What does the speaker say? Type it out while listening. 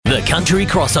Country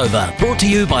Crossover, brought to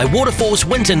you by Waterforce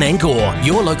Winton and Gore,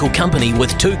 your local company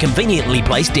with 2 conveniently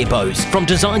placed depots. From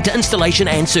design to installation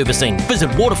and servicing, visit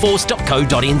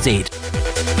waterforce.co.nz.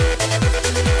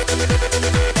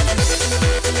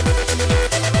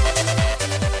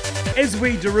 As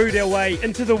we Darude our way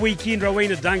into the weekend,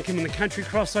 Rowena, Duncum and the Country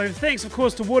Crossover. Thanks, of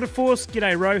course, to Waterforce.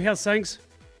 G'day, Ro. How's things?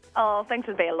 Oh, things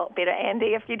would be a lot better, Andy,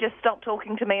 if you just stopped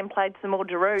talking to me and played some more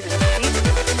Darude.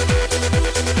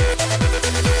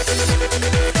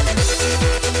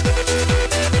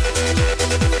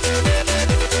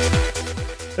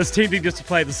 It's tempting just to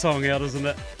play the song out, isn't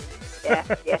it?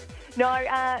 Yeah. No,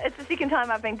 it's the second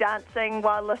time I've been dancing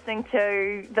while listening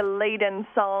to the lead-in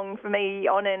song for me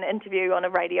on an interview on a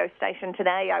radio station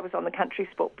today. I was on the Country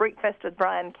Sport Breakfast with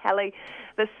Brian Kelly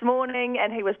this morning,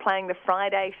 and he was playing the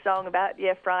Friday song about,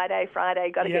 Friday,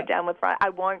 got to get down with Friday. I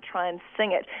won't try and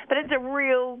sing it, but it's a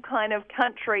real kind of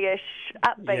country-ish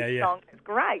upbeat song. It's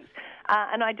great.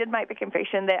 And I did make the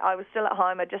confession that I was still at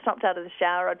home. I'd just hopped out of the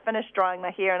shower. I'd finished drying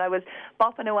my hair, and I was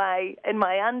bopping away in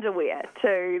my underwear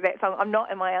to that song. I'm not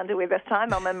in my underwear this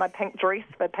time. I'm in my pink dress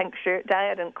for Pink Shirt Day.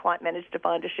 I didn't quite manage to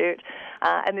find a shirt.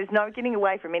 And there's no getting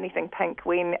away from anything pink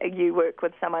when you work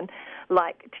with someone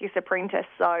like Tessa Prentice.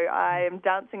 So I am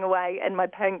dancing away in my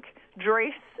pink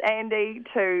dress, Andy,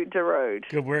 to Darude.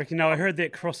 Good work. I heard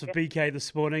that cross of BK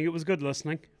this morning. It was good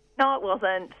listening. No, it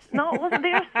wasn't.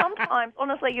 There are sometimes,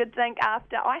 honestly, you'd think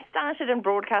after I started in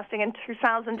broadcasting in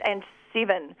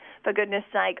 2007, for goodness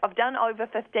sake, I've done over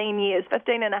 15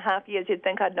 and a half years, you'd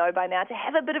think I'd know by now, to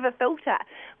have a bit of a filter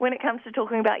when it comes to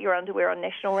talking about your underwear on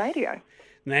national radio.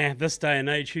 Nah, this day and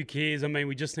age, who cares? I mean,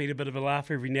 we just need a bit of a laugh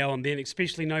every now and then,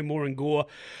 especially no more in Gore.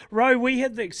 Ro, we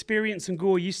had the experience in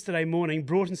Gore yesterday morning,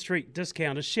 Broughton Street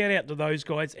Discounters. Shout out to those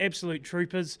guys, absolute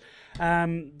troopers.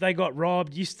 They got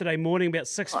robbed yesterday morning about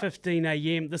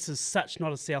 6:15am. This is such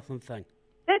not a Southland thing.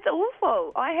 That's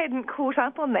awful. I hadn't caught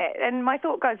up on that, and my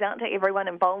thought goes out to everyone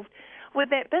involved with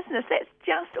that business. That's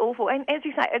just awful. And as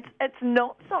you say, it's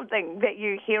not something that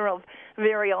you hear of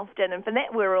very often, and for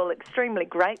that we're all extremely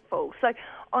grateful. So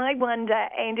I wonder,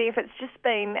 Andy, if it's just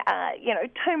been,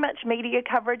 too much media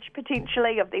coverage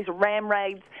potentially of these ram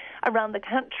raids around the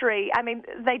country. I mean,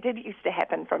 they did used to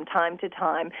happen from time to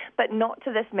time, but not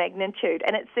to this magnitude.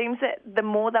 And it seems that the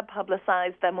more they're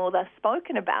publicised, the more they're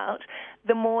spoken about,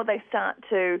 the more they start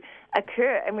to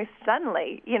occur. And we've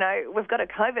suddenly, we've got a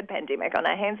COVID pandemic on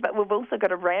our hands, but we've also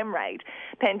got a ram raid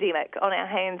pandemic on our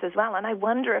hands as well. And I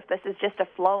wonder if this is just a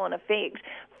flow-on effect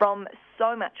from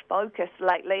so much focus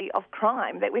lately of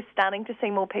crime that we're starting to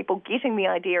see more people getting the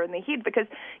idea in their head because,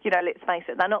 let's face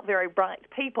it, they're not very bright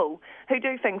people who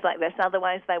do things like this.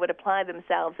 Otherwise, they would apply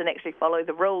themselves and actually follow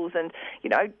the rules and,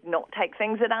 not take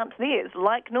things that aren't theirs,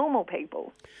 like normal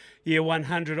people. Yeah,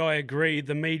 100, I agree.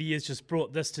 The media's just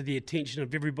brought this to the attention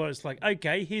of everybody. It's like,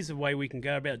 okay, here's a way we can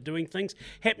go about doing things.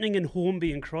 Happening in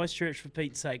Hornby and Christchurch, for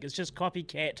Pete's sake. It's just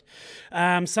copycat.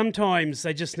 Sometimes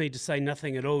they just need to say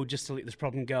nothing at all just to let this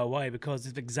problem go away because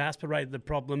they've exasperated the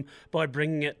problem by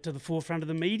bringing it to the forefront of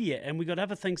the media. And we've got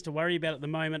other things to worry about at the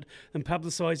moment than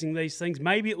publicising these things.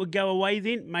 Maybe it would go away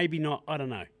then, maybe not. I don't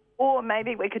know. Or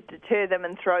maybe we could deter them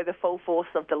and throw the full force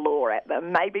of the law at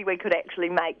them. Maybe we could actually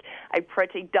make a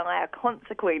pretty dire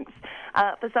consequence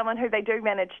for someone who they do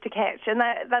manage to catch. And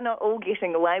they're not all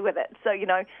getting away with it. So,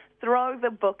 throw the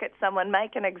book at someone,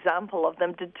 make an example of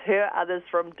them, deter others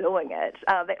from doing it.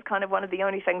 That's kind of one of the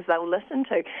only things they'll listen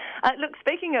to. Look,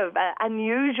 speaking of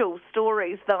unusual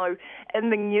stories, though, in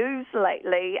the news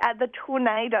lately, the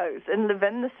tornadoes in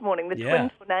Levin this morning, the twin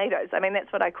tornadoes. I mean,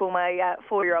 that's what I call my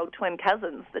 4-year-old twin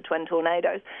cousins, the twin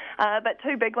tornadoes. But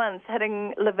 2 big ones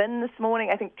hitting Levin this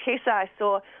morning. I think Tessa, I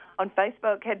saw on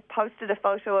Facebook, had posted a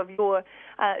photo of your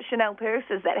Chanel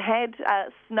purses that had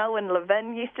snow in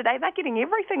Levin yesterday. They're getting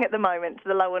everything at the moment to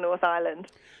the lower North Island.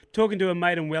 Talking to a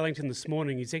mate in Wellington this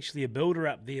morning, he's actually a builder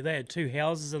up there. They had 2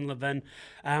 houses in Levin.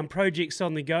 Projects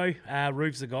on the go,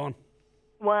 roofs are gone.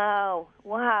 Wow.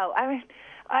 I mean,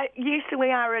 yes,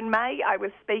 we are in May. I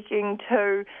was speaking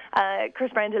to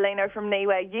Chris Brandolino from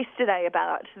Niue yesterday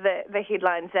about the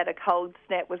headlines that a cold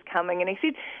snap was coming, and he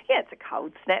said, it's a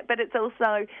cold snap, but it's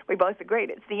also, we both agreed,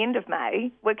 it's the end of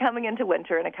May. We're coming into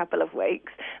winter in a couple of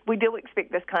weeks. We do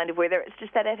expect this kind of weather. It's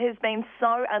just that it has been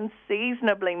so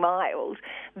unseasonably mild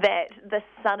that the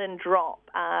sudden drop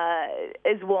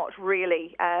is what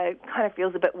really kind of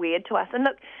feels a bit weird to us. And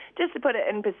look, just to put it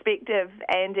in perspective,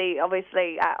 Andy,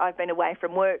 obviously I've been away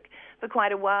from work for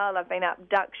quite a while. I've been up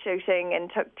duck shooting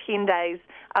and took 10 days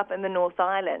up in the North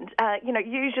Island.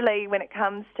 Usually when it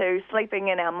comes to sleeping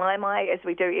in our mai, as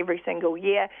we do every single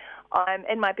year, I'm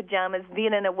in my pyjamas,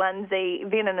 then in a onesie,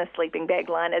 then in a sleeping bag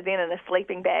liner, then in a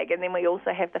sleeping bag, and then we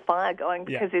also have the fire going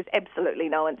because there's absolutely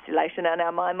no insulation in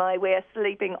our mai. We're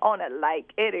sleeping on a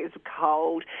lake. It is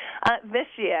cold. This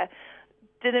year,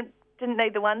 didn't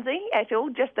need the onesie at all,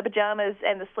 just the pyjamas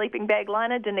and the sleeping bag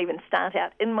liner. Didn't even start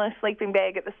out in my sleeping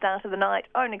bag at the start of the night.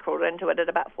 Only crawled into it at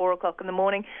about 4 o'clock in the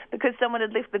morning because someone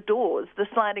had left the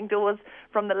sliding doors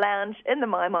from the lounge in the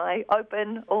mai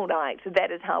open all night.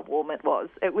 That is how warm it was.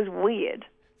 It was weird.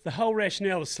 The whole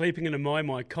rationale of sleeping in a mai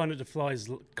kind of flies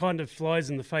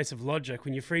in the face of logic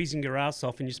when you're freezing your ass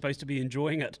off and you're supposed to be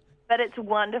enjoying it. But it's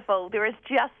wonderful. There is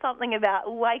just something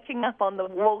about waking up on the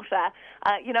water.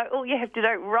 All you have to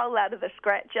do, roll out of the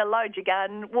scratcher, load your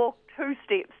gun, walk 2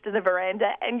 steps to the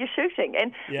veranda, and you're shooting.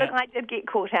 And look, I did get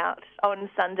caught out on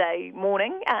Sunday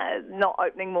morning, not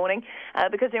opening morning,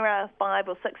 because there are 5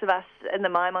 or 6 of us in the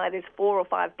mai. There's 4 or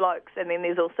 5 blokes, and then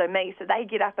there's also me. So they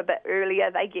get up a bit earlier,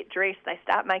 they get dressed, they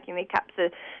start making their cups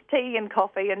of tea and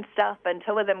coffee and stuff, and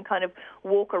 2 of them kind of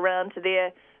walk around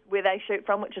to where they shoot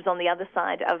from, which is on the other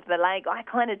side of the lake. I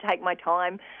kind of take my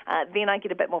time. Then I get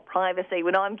a bit more privacy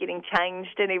when I'm getting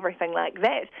changed and everything like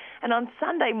that. And on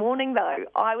Sunday morning, though,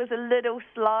 I was a little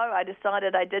slow. I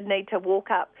decided I did need to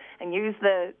walk up and use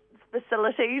the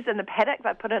facilities in the paddock.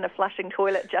 They put in a flushing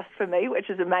toilet just for me, which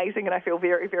is amazing, and I feel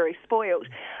very, very spoiled.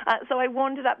 So I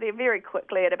wandered up there very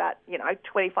quickly at about,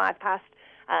 25 past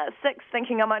 6,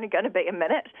 thinking I'm only going to be a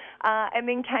minute, and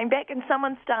then came back and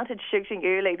someone started shooting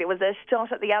early. There was a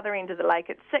shot at the other end of the lake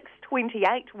at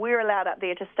 6:28. We're allowed up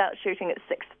there to start shooting at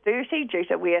 6:30 due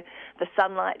to where the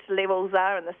sunlight levels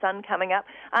are and the sun coming up.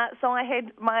 So I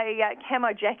had my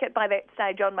camo jacket by that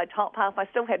stage on my top half. I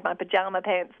still had my pyjama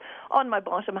pants on my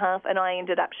bottom half, and I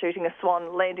ended up shooting a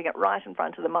swan, landing it right in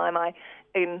front of the mai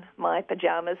in my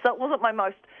pyjamas. So it wasn't my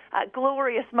most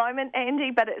glorious moment,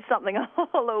 Andy, but it's something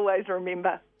I'll always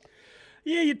remember.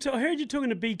 Yeah, I heard you talking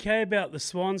to BK about the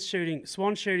swan shooting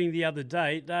the other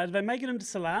day. Do they make it into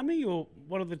salami, or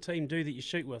what do the team do that you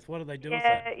shoot with? What do they do with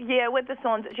it? Yeah, with the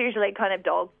swans, it's usually kind of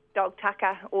dog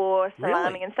tucker or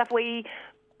salami and stuff.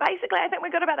 I think we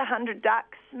got about 100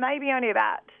 ducks, maybe only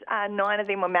about 9 of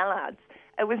them were mallards.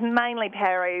 It was mainly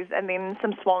parries and then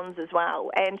some swans as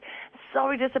well. And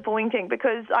so disappointing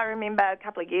because I remember a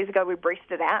couple of years ago we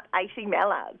breasted out 80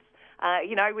 mallards.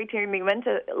 We turned them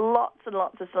into lots and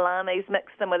lots of salamis,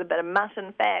 mixed them with a bit of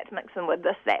mutton fat, mixed them with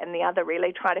this, that and the other,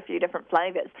 really, tried a few different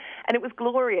flavours. And it was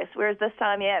glorious, whereas this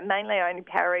time, mainly only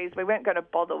parries. We weren't going to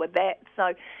bother with that.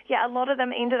 So, a lot of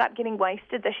them ended up getting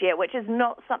wasted this year, which is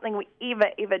not something we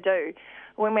ever do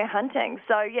when we're hunting.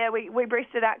 So, we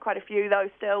breasted out quite a few, though,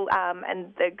 still,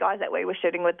 and the guys that we were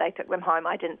shooting with, they took them home.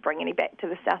 I didn't bring any back to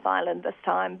the South Island this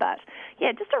time, but,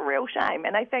 just a real shame.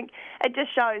 And I think it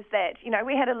just shows that,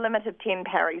 we had a limit of 10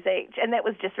 parries each, and that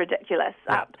was just ridiculous.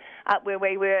 Up where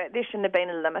we were, there shouldn't have been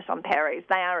a limit on parries.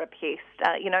 They are a pest.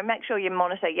 Make sure you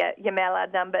monitor your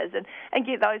mallard numbers and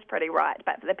get those pretty right.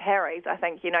 But for the parries, I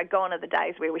think, gone are the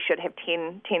days where we should have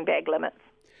 10 bag limits.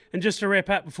 And just to wrap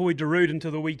up before we deroute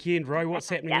into the weekend, Ro, what's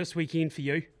happening this weekend for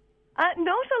you?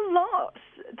 Not a lot,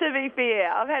 to be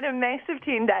fair. I've had a massive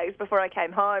 10 days before I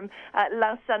came home.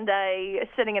 Last Sunday,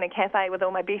 sitting in a cafe with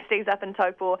all my besties up in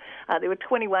Taupo. There were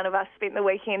 21 of us spent the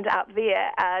weekend up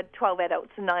there, 12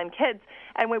 adults and 9 kids.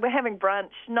 And we were having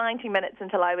brunch 90 minutes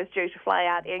until I was due to fly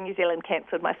out. Air New Zealand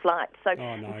cancelled my flight. So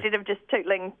instead of just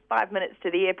tootling 5 minutes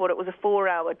to the airport, it was a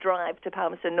 4-hour drive to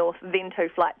Palmerston North, then 2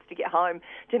 flights to get home.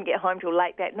 Didn't get home till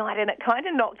late that night, and it kind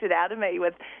of knocked it out of me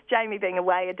with Jamie being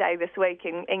away a day this week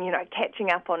and catching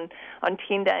up on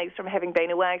 10 days from having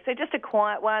been away. So just a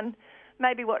quiet one.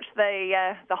 Maybe watch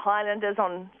the Highlanders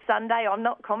on Sunday. I'm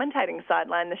not commentating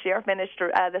sideline this year.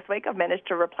 This week I've managed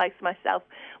to replace myself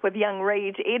with young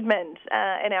Reed Edmund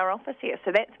in our office here.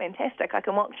 So that's fantastic. I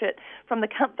can watch it from the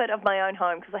comfort of my own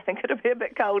home because I think it'll be a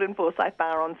bit cold in Forsyth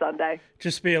Bar on Sunday.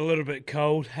 Just be a little bit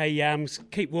cold. Hey,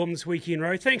 keep warm this weekend,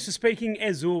 Ro. Thanks for speaking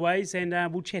as always, and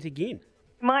we'll chat again.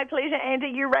 My pleasure, Andy.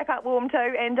 You wrap up warm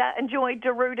too, and enjoy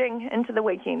derooting into the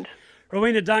weekend.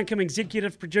 Rowena Duncum,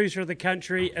 executive producer of The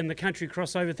Country and The Country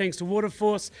Crossover. Thanks to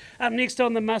Waterforce. Up next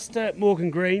on the muster, Morgan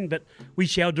Green, but we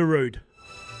shall deroot.